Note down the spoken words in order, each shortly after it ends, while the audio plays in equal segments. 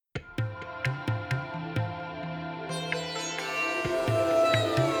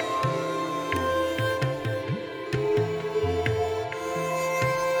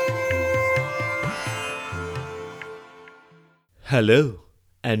Hello,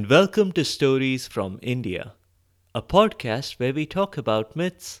 and welcome to Stories from India, a podcast where we talk about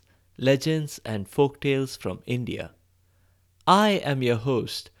myths, legends, and folktales from India. I am your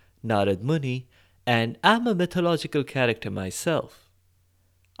host, Narad Muni, and I'm a mythological character myself.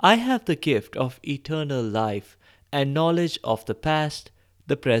 I have the gift of eternal life and knowledge of the past,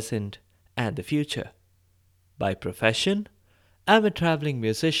 the present, and the future. By profession, I'm a traveling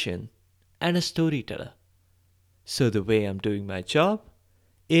musician and a storyteller. So, the way I'm doing my job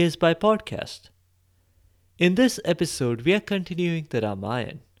is by podcast. In this episode, we are continuing the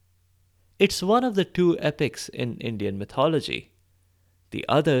Ramayana. It's one of the two epics in Indian mythology, the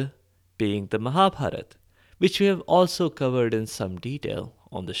other being the Mahabharata, which we have also covered in some detail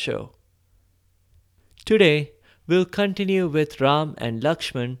on the show. Today, we'll continue with Ram and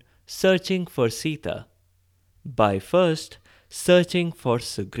Lakshman searching for Sita, by first searching for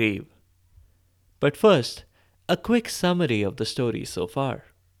Sugriv. But first, a quick summary of the story so far.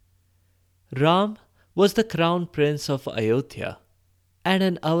 Ram was the crown prince of Ayodhya and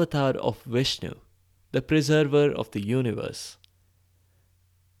an avatar of Vishnu, the preserver of the universe.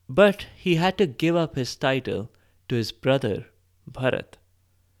 But he had to give up his title to his brother Bharat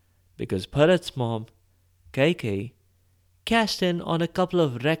because Bharat's mom, Kaikeyi, cashed in on a couple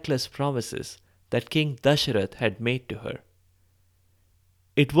of reckless promises that King Dasharath had made to her.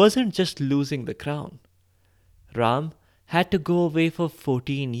 It wasn't just losing the crown. Ram had to go away for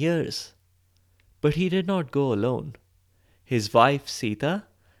 14 years. But he did not go alone. His wife Sita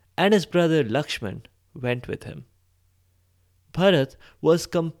and his brother Lakshman went with him. Bharat was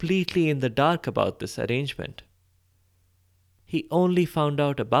completely in the dark about this arrangement. He only found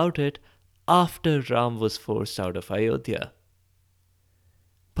out about it after Ram was forced out of Ayodhya.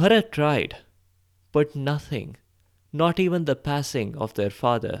 Bharat tried, but nothing, not even the passing of their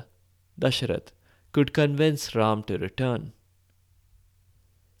father, Dasharath, could convince Ram to return.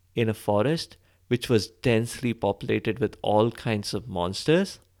 In a forest which was densely populated with all kinds of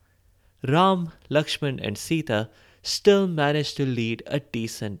monsters, Ram, Lakshman, and Sita still managed to lead a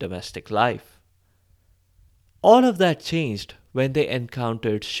decent domestic life. All of that changed when they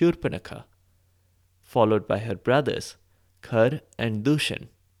encountered Shurpanakha, followed by her brothers, Khar and Dushan.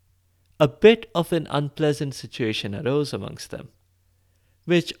 A bit of an unpleasant situation arose amongst them,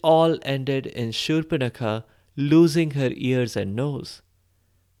 which all ended in Shurpanakha losing her ears and nose,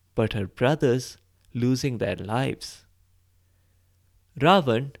 but her brothers losing their lives.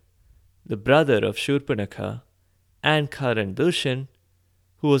 Ravan, the brother of Shurpanakha, and Khar and Dushan,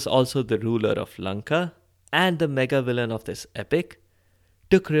 who was also the ruler of Lanka and the mega villain of this epic,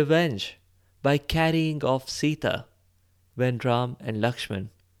 took revenge by carrying off Sita when Ram and Lakshman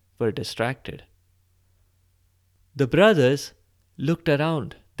were distracted. The brothers looked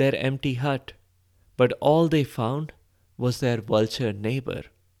around their empty hut, but all they found was their vulture neighbor,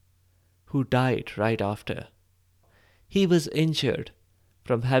 who died right after. He was injured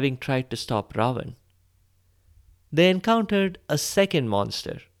from having tried to stop Ravan. They encountered a second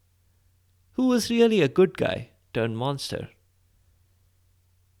monster, who was really a good guy turned monster.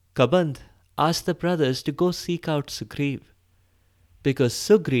 Kabandh asked the brothers to go seek out Sugriv, because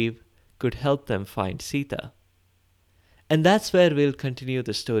Sugriv could help them find Sita. And that's where we'll continue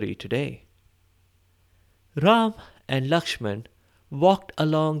the story today. Ram and Lakshman walked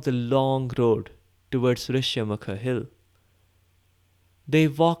along the long road towards Rishyamukha hill. They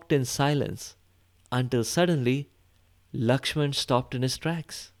walked in silence until suddenly Lakshman stopped in his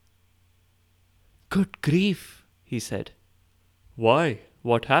tracks. "Good grief," he said. "Why?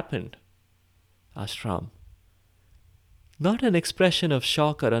 What happened?" asked Ram. "Not an expression of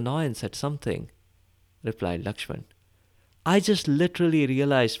shock or annoyance at something," replied Lakshman. "I just literally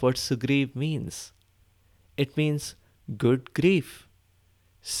realized what Sugriv means. It means good grief.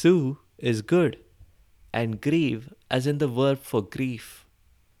 Su is good, and grieve as in the verb for grief."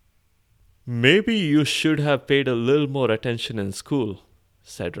 "Maybe you should have paid a little more attention in school,"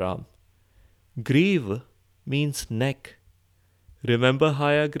 said Ram. "Grieve means neck. Remember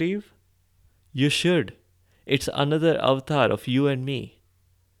Hayagriv? You should. It's another avatar of you and me,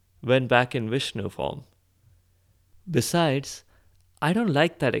 when back in Vishnu form. Besides, I don't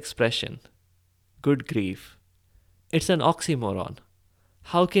like that expression, good grief. It's an oxymoron.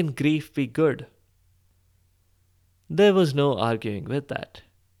 How can grief be good?" There was no arguing with that,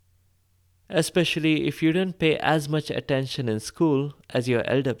 especially if you didn't pay as much attention in school as your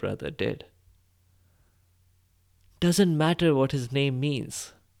elder brother did. "Doesn't matter what his name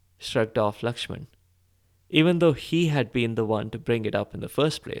means," shrugged off Lakshman, even though he had been the one to bring it up in the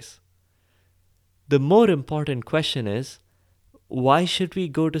first place. "The more important question is, why should we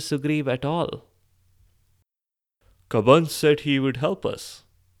go to Sugriv at all?" Kabant said he would help us,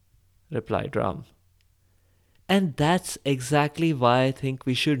 replied Ram. And that's exactly why I think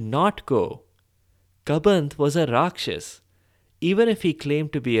we should not go. Kabant was a Rakshas. Even if he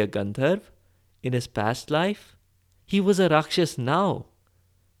claimed to be a Gandharv in his past life, he was a Rakshas now.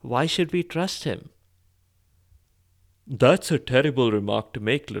 Why should we trust him? That's a terrible remark to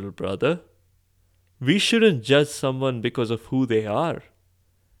make, little brother. We shouldn't judge someone because of who they are.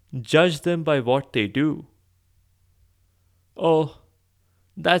 Judge them by what they do. Oh,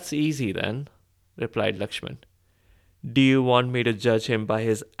 that's easy then, replied Lakshman. Do you want me to judge him by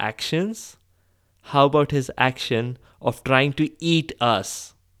his actions? How about his action of trying to eat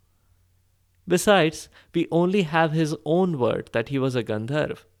us? Besides, we only have his own word that he was a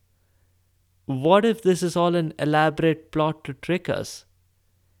Gandharv. What if this is all an elaborate plot to trick us?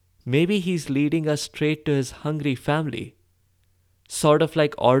 Maybe he's leading us straight to his hungry family. Sort of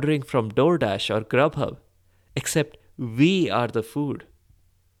like ordering from DoorDash or Grubhub, except we are the food.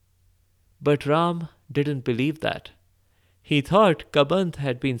 But Ram didn't believe that. He thought Kabant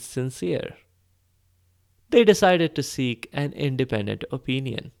had been sincere. They decided to seek an independent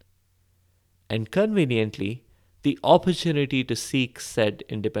opinion. And conveniently, the opportunity to seek said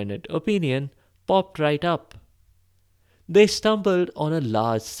independent opinion popped right up. They stumbled on a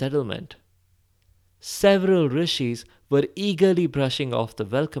large settlement. Several rishis were eagerly brushing off the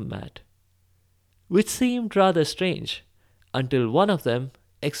welcome mat, which seemed rather strange until one of them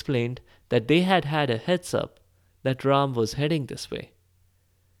explained that they had had a heads up that Ram was heading this way.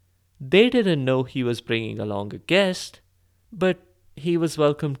 They didn't know he was bringing along a guest, but he was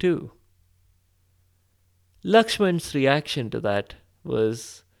welcome too. Lakshman's reaction to that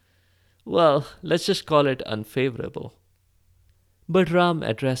was, well, let's just call it unfavorable. But Ram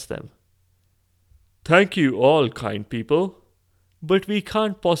addressed them. Thank you all, kind people, but we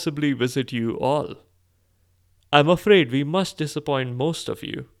can't possibly visit you all. I'm afraid we must disappoint most of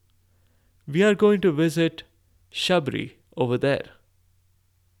you. We are going to visit Shabri over there.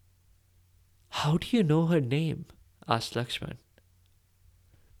 How do you know her name? Asked Lakshman.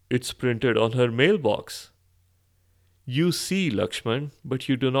 It's printed on her mailbox. You see, Lakshman, but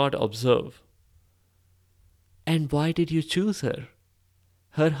you do not observe. And why did you choose her?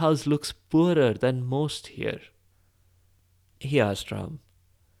 Her house looks poorer than most here. He asked Ram.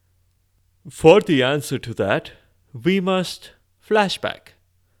 For the answer to that, we must flashback.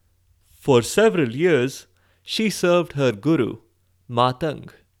 For several years, she served her guru, Matang.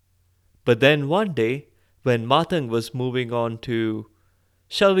 But then one day, when Matang was moving on to,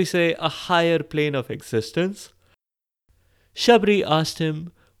 shall we say, a higher plane of existence, Shabri asked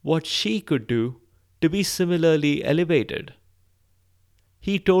him what she could do to be similarly elevated.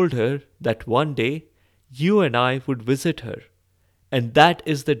 He told her that one day you and I would visit her, and that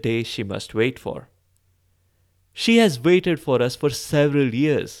is the day she must wait for. She has waited for us for several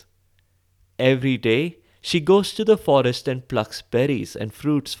years. Every day she goes to the forest and plucks berries and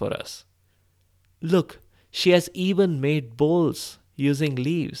fruits for us. Look, she has even made bowls using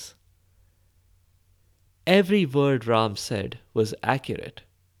leaves. Every word Ram said was accurate.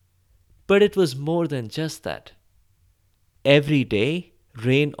 But it was more than just that. Every day,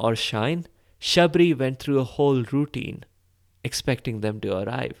 rain or shine, Shabri went through a whole routine, expecting them to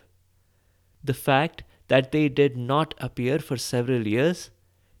arrive. The fact that they did not appear for several years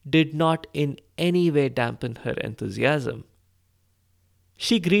did not in any way dampen her enthusiasm.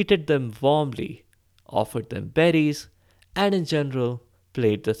 She greeted them warmly, offered them berries, and in general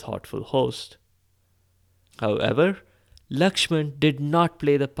played the thoughtful host. However, Lakshman did not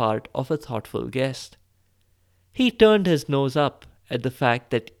play the part of a thoughtful guest. He turned his nose up at the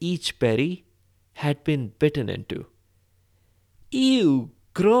fact that each berry had been bitten into. Ew,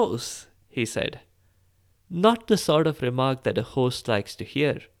 gross, he said. Not the sort of remark that a host likes to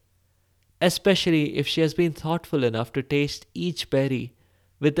hear, especially if she has been thoughtful enough to taste each berry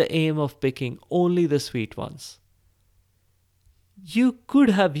with the aim of picking only the sweet ones. You could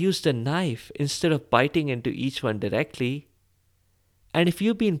have used a knife instead of biting into each one directly. And if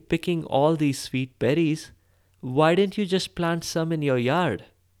you've been picking all these sweet berries, why didn't you just plant some in your yard?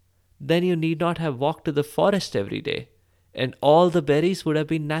 Then you need not have walked to the forest every day, and all the berries would have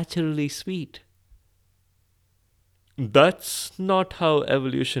been naturally sweet. That's not how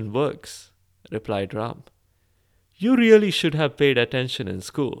evolution works, replied Ram. You really should have paid attention in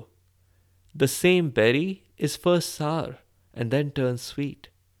school. The same berry is first sour and then turns sweet.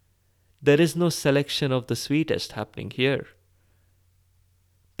 There is no selection of the sweetest happening here.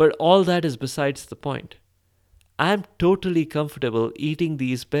 But all that is besides the point. I am totally comfortable eating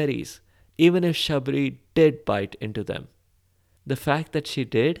these berries, even if Shabri did bite into them. The fact that she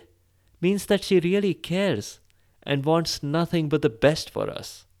did means that she really cares and wants nothing but the best for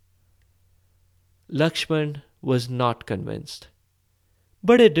us. Lakshman was not convinced.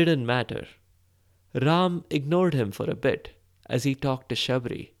 But it didn't matter. Ram ignored him for a bit as he talked to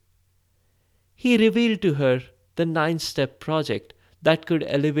Shabri. He revealed to her the 9-step project that could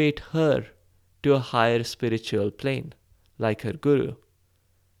elevate her to a higher spiritual plane, like her guru.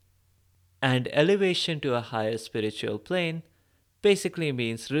 And elevation to a higher spiritual plane basically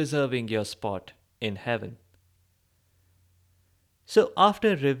means reserving your spot in heaven. So,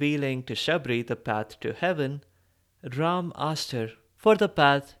 after revealing to Shabri the path to heaven, Ram asked her for the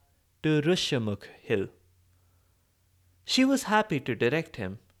path to Rishyamukh hill. She was happy to direct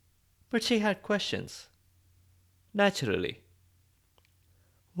him, but she had questions. Naturally.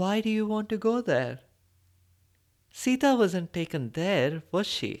 Why do you want to go there? Sita wasn't taken there, was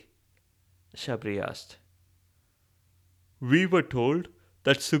she? Shabri asked. We were told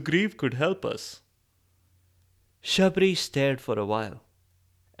that Sugriv could help us. Shabri stared for a while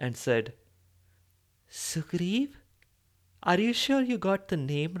and said, Sugriv? Are you sure you got the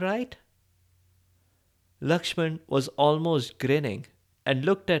name right? Lakshman was almost grinning and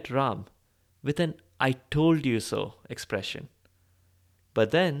looked at Ram with an I told you so expression.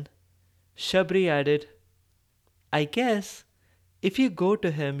 But then Shabri added, I guess if you go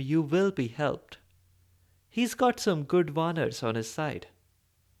to him, you will be helped. He's got some good Vanars on his side.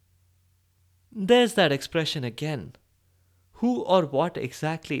 There's that expression again. Who or what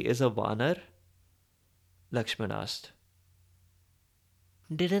exactly is a Vanar? Lakshman asked.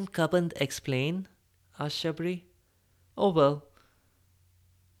 Didn't Kaband explain? Asked Shabri. Oh well,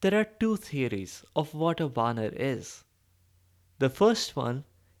 there are 2 theories of what a Vanar is. The first one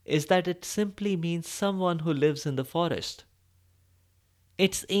is that it simply means someone who lives in the forest.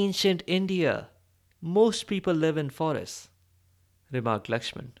 It's ancient India. Most people live in forests, remarked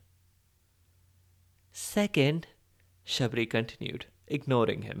Lakshman. Second, Shabri continued,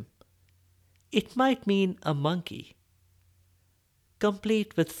 ignoring him, it might mean a monkey,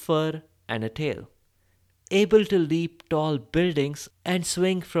 complete with fur and a tail, able to leap tall buildings and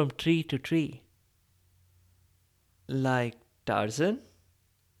swing from tree to tree. Like Tarzan?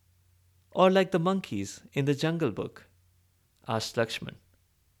 Or like the monkeys in the Jungle Book? Asked Lakshman.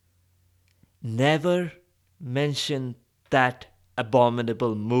 Never mention that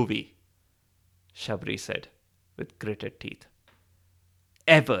abominable movie, Shabri said with gritted teeth.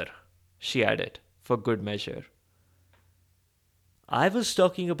 Ever, she added, for good measure. I was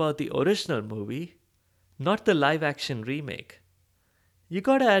talking about the original movie, not the live-action remake. You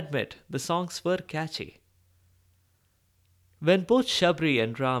gotta admit, the songs were catchy. When both Shabri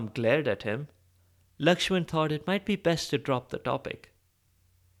and Ram glared at him, Lakshman thought it might be best to drop the topic.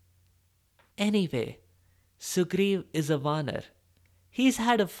 Anyway, Sugriv is a Vanar. He's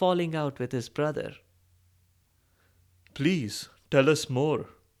had a falling out with his brother. Please, tell us more,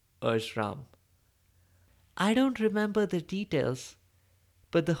 urged Ram. I don't remember the details,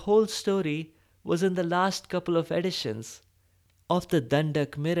 but the whole story was in the last couple of editions of the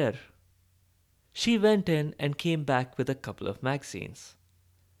Dandak Mirror. She went in and came back with a couple of magazines.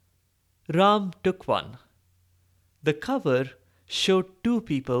 Ram took one. The cover showed 2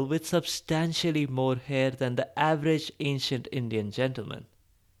 people with substantially more hair than the average ancient Indian gentleman.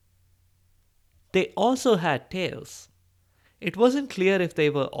 They also had tails. It wasn't clear if they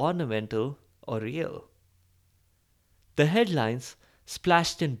were ornamental or real. The headlines,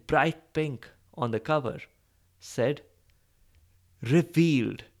 splashed in bright pink on the cover, said,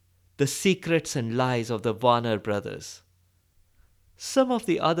 Revealed, the secrets and lies of the Vanar brothers. Some of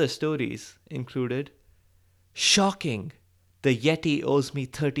the other stories included, Shocking, the Yeti owes me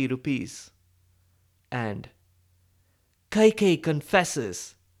 30 rupees. And Kaikei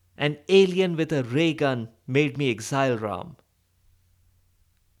confesses, an alien with a ray gun made me exile Ram.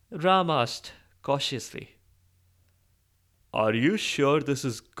 Ram asked cautiously, Are you sure this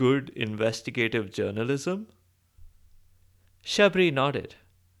is good investigative journalism? Shabri nodded.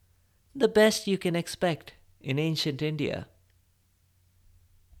 The best you can expect in ancient India.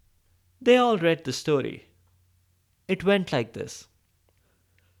 They all read the story. It went like this.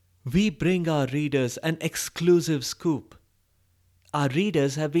 We bring our readers an exclusive scoop. Our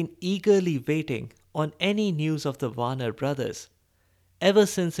readers have been eagerly waiting on any news of the Vanar brothers, ever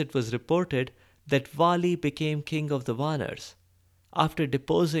since it was reported that Vali became king of the Vanars, after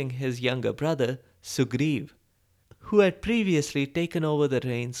deposing his younger brother, Sugriv, who had previously taken over the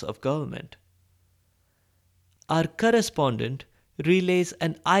reins of government. Our correspondent relays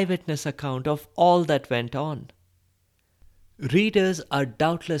an eyewitness account of all that went on. Readers are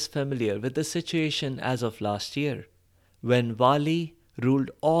doubtless familiar with the situation as of last year, when Vali ruled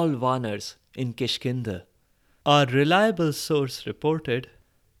all Vanars in Kishkinda, A reliable source reported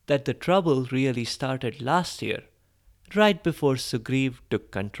that the trouble really started last year, right before Sugriv took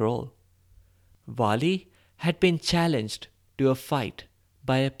control. Vali had been challenged to a fight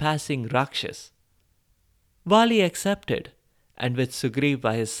by a passing Rakshas. Vali accepted and, with Sugriv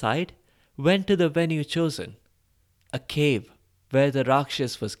by his side, went to the venue chosen, a cave where the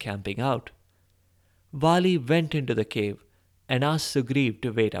Rakshas was camping out. Vali went into the cave and asked Sugriv to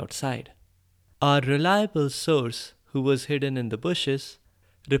wait outside. Our reliable source, who was hidden in the bushes,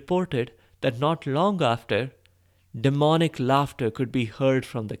 reported that not long after, demonic laughter could be heard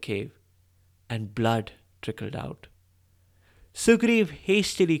from the cave, and blood trickled out. Sugriv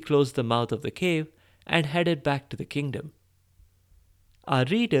hastily closed the mouth of the cave and headed back to the kingdom. Our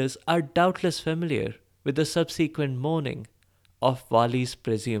readers are doubtless familiar with the subsequent mourning of Vali's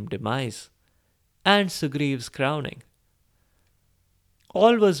presumed demise and Sugriv's crowning.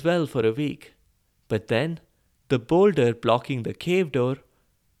 All was well for a week, but then the boulder blocking the cave door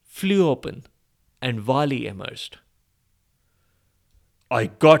flew open and Vali emerged. "I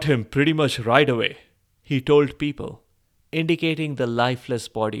got him pretty much right away," he told people, indicating the lifeless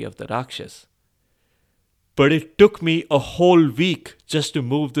body of the Rakshas. "But it took me a whole week just to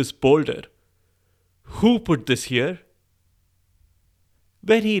move this boulder. Who put this here?"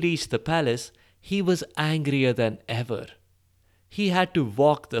 When he reached the palace, he was angrier than ever. He had to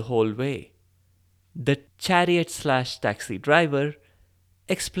walk the whole way. The chariot/taxi driver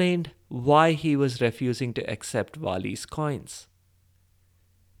explained why he was refusing to accept Vali's coins.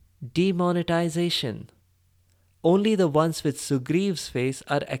 Demonetization. Only the ones with Sugriv's face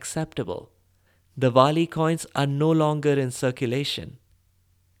are acceptable. The Vali coins are no longer in circulation.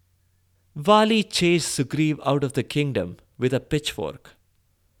 Vali chased Sugriv out of the kingdom with a pitchfork.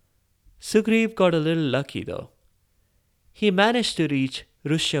 Sugriv got a little lucky though. He managed to reach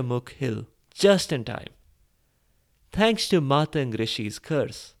Rishyamukh hill just in time, thanks to Matang Rishi's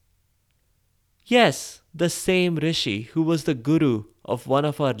curse. Yes, the same Rishi who was the guru of one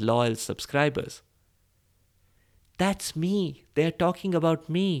of our loyal subscribers. "That's me, they're talking about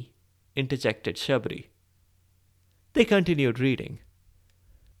me," interjected Shabri. They continued reading.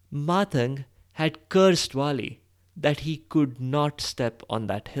 Matang had cursed Vali that he could not step on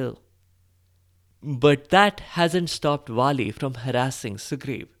that hill. But that hasn't stopped Vali from harassing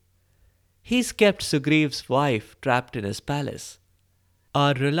Sugriv. He's kept Sugriv's wife trapped in his palace.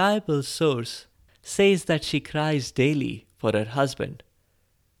 Our reliable source says that she cries daily for her husband,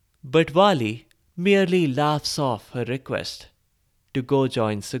 but Vali merely laughs off her request to go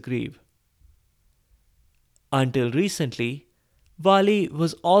join Sugriv. Until recently, Vali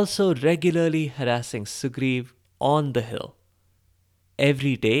was also regularly harassing Sugriv on the hill.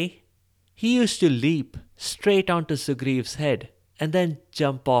 Every day, he used to leap straight onto Sugriv's head and then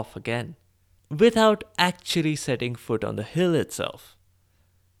jump off again, without actually setting foot on the hill itself.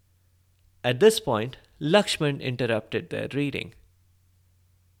 At this point, Lakshman interrupted their reading.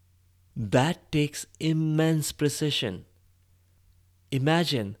 "That takes immense precision.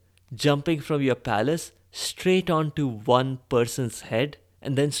 Imagine jumping from your palace straight onto one person's head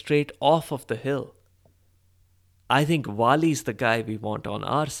and then straight off of the hill. I think Vali's the guy we want on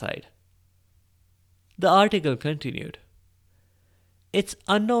our side." The article continued. It's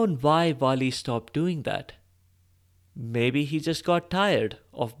unknown why Vali stopped doing that. Maybe he just got tired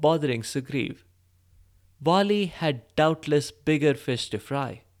of bothering Sugriv. Vali had doubtless bigger fish to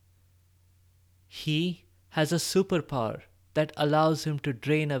fry. He has a superpower that allows him to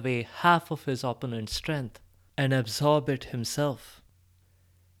drain away half of his opponent's strength and absorb it himself.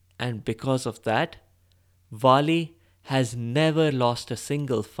 And because of that, Vali has never lost a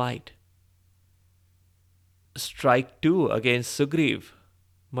single fight. "Strike two against Sugriv,"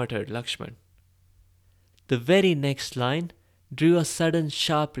 muttered Lakshman. The very next line drew a sudden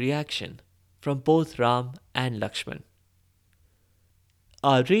sharp reaction from both Ram and Lakshman.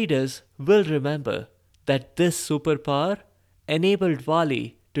 Our readers will remember that this superpower enabled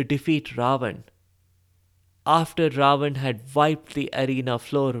Vali to defeat Ravan after Ravan had wiped the arena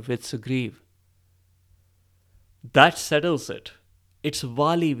floor with Sugriv. "That settles it. It's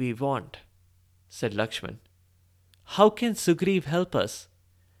Vali we want," said Lakshman. "How can Sugriv help us?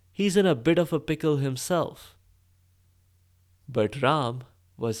 He's in a bit of a pickle himself." But Ram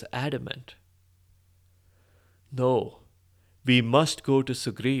was adamant. "No, we must go to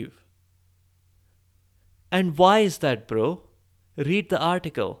Sugriv." "And why is that, bro? Read the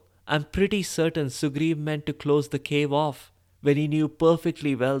article. I'm pretty certain Sugriv meant to close the cave off when he knew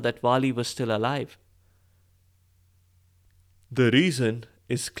perfectly well that Vali was still alive." "The reason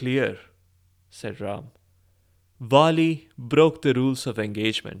is clear," said Ram. "Vali broke the rules of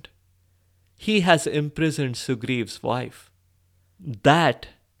engagement. He has imprisoned Sugriev's wife. That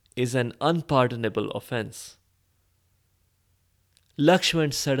is an unpardonable offense.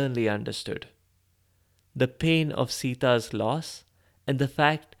 Lakshman suddenly understood. The pain of Sita's loss and the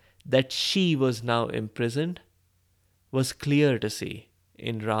fact that she was now imprisoned was clear to see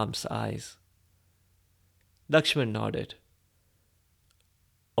in Ram's eyes. Lakshman nodded.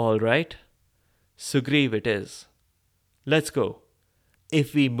 All right, Sugriv it is. Let's go.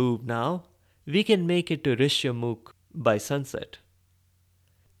 If we move now, we can make it to Rishyamukh by sunset.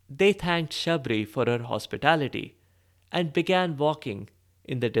 They thanked Shabri for her hospitality and began walking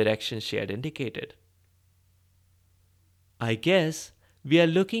in the direction she had indicated. I guess we are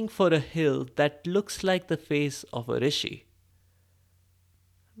looking for a hill that looks like the face of a rishi.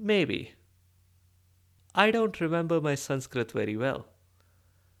 Maybe. I don't remember my Sanskrit very well.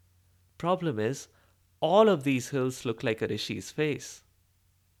 Problem is, all of these hills look like a rishi's face.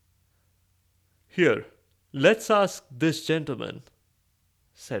 Here, let's ask this gentleman,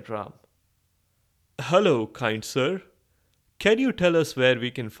 said Ram. Hello, kind sir. Can you tell us where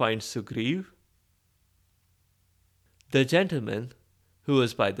we can find Sugriv? The gentleman, who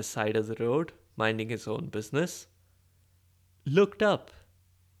was by the side of the road, minding his own business, looked up.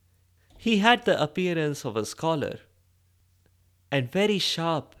 He had the appearance of a scholar and very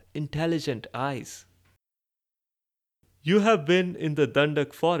sharp, intelligent eyes. You have been in the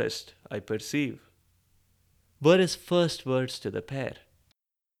Dandak forest, I perceive, were his first words to the pair.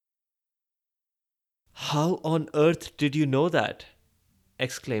 How on earth did you know that?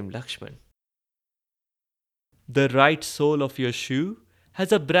 Exclaimed Lakshman. The right sole of your shoe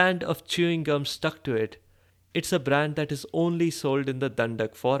has a brand of chewing gum stuck to it. It's a brand that is only sold in the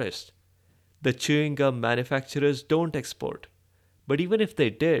Dandak forest. The chewing gum manufacturers don't export. But even if they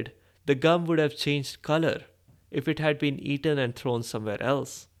did, the gum would have changed color if it had been eaten and thrown somewhere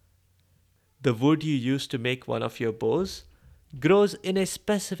else. The wood you use to make one of your bows grows in a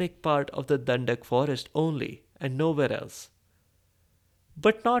specific part of the Dandak forest only and nowhere else.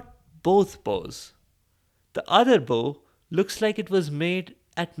 But not both bows. The other bow looks like it was made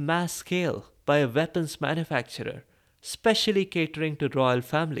at mass scale by a weapons manufacturer, specially catering to royal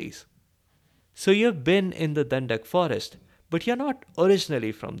families. So you've been in the Dandak forest, but you're not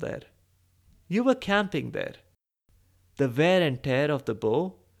originally from there. You were camping there. The wear and tear of the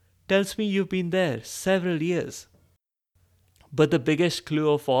bow tells me you've been there several years. But the biggest clue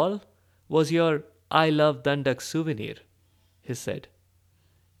of all was your I love Dandak souvenir, he said,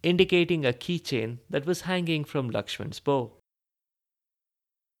 indicating a keychain that was hanging from Lakshman's bow.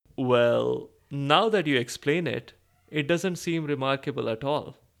 Well, now that you explain it, it doesn't seem remarkable at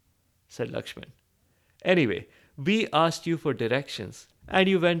all, said Lakshman. Anyway, we asked you for directions, and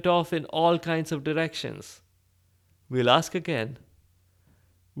you went off in all kinds of directions. We'll ask again.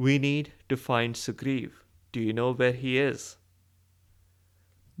 We need to find Sugriv. Do you know where he is?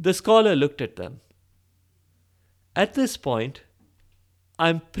 The scholar looked at them. At this point,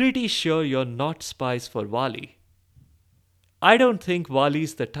 I'm pretty sure you're not spies for Wali. I don't think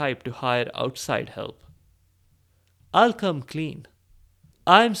Wali's the type to hire outside help. I'll come clean.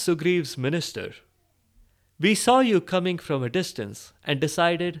 I'm Sugriv's minister. We saw you coming from a distance and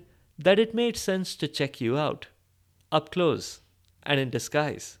decided that it made sense to check you out, up close and in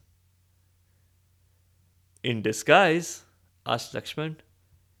disguise. In disguise? Asked Lakshman.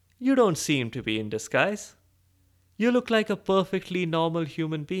 You don't seem to be in disguise. You look like a perfectly normal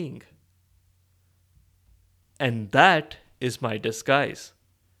human being. And that is my disguise,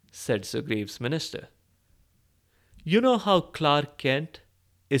 said Sugriv's minister. You know how Clark Kent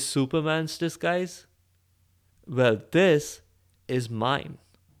is Superman's disguise? Well, this is mine.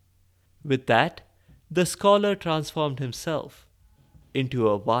 With that, the scholar transformed himself into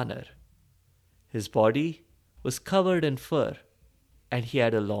a Vanar. His body was covered in fur, and he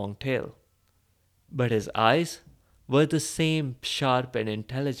had a long tail. But his eyes were the same sharp and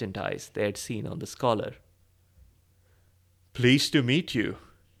intelligent eyes they had seen on the scholar. Pleased to meet you,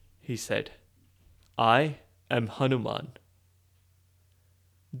 he said. I am Hanuman.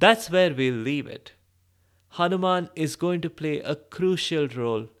 That's where we'll leave it. Hanuman is going to play a crucial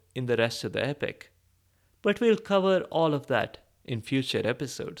role in the rest of the epic, but we'll cover all of that in future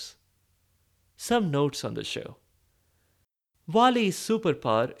episodes. Some notes on the show. Wali's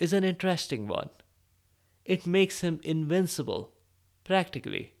superpower is an interesting one. It makes him invincible,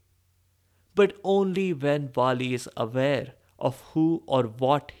 practically, but only when Wali is aware of who or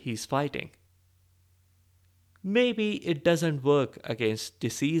what he's fighting. Maybe it doesn't work against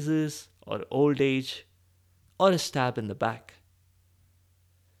diseases or old age or a stab in the back.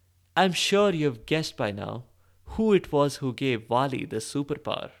 I'm sure you've guessed by now who it was who gave Wali the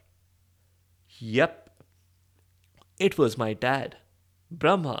superpower. Yep, it was my dad,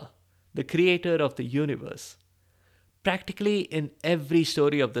 Brahma, the creator of the universe. Practically in every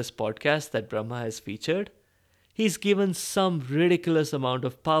story of this podcast that Brahma has featured, he's given some ridiculous amount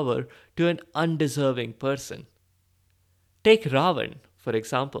of power to an undeserving person. Take Ravan, for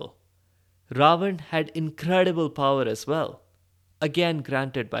example. Ravan had incredible power as well, again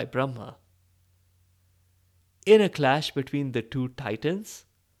granted by Brahma. In a clash between the two titans,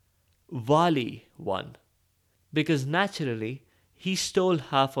 Vali won, because naturally he stole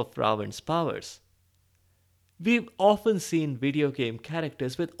half of Ravan's powers. We've often seen video game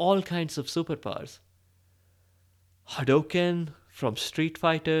characters with all kinds of superpowers. Hadouken from Street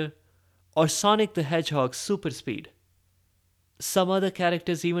Fighter, or Sonic the Hedgehog's super speed. Some other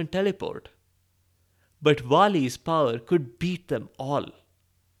characters even teleport. But Wali's power could beat them all.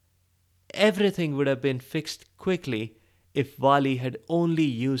 Everything would have been fixed quickly if Wali had only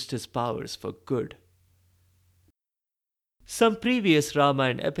used his powers for good. Some previous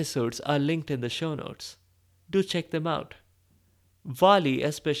Ramayana episodes are linked in the show notes. Do check them out. Wali,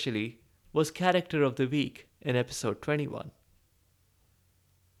 especially, was Character of the Week in episode 21.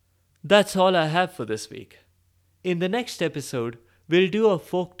 That's all I have for this week. In the next episode, we'll do a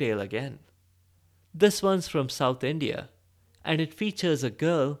folktale again. This one's from South India, and it features a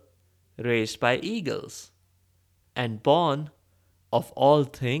girl raised by eagles and born, of all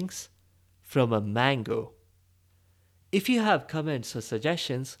things, from a mango. If you have comments or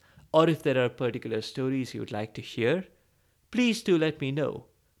suggestions, or if there are particular stories you'd like to hear, please do let me know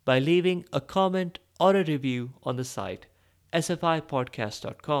by leaving a comment or a review on the site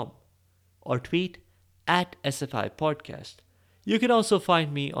sfipodcast.com or tweet at sfipodcast. You can also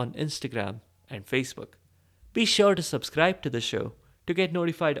find me on Instagram and Facebook. Be sure to subscribe to the show to get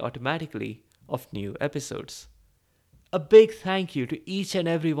notified automatically of new episodes. A big thank you to each and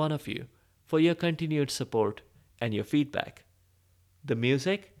every one of you for your continued support and your feedback. The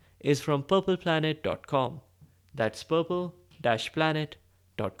music is from purpleplanet.com. That's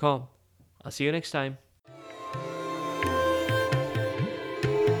purple-planet.com. I'll see you next time.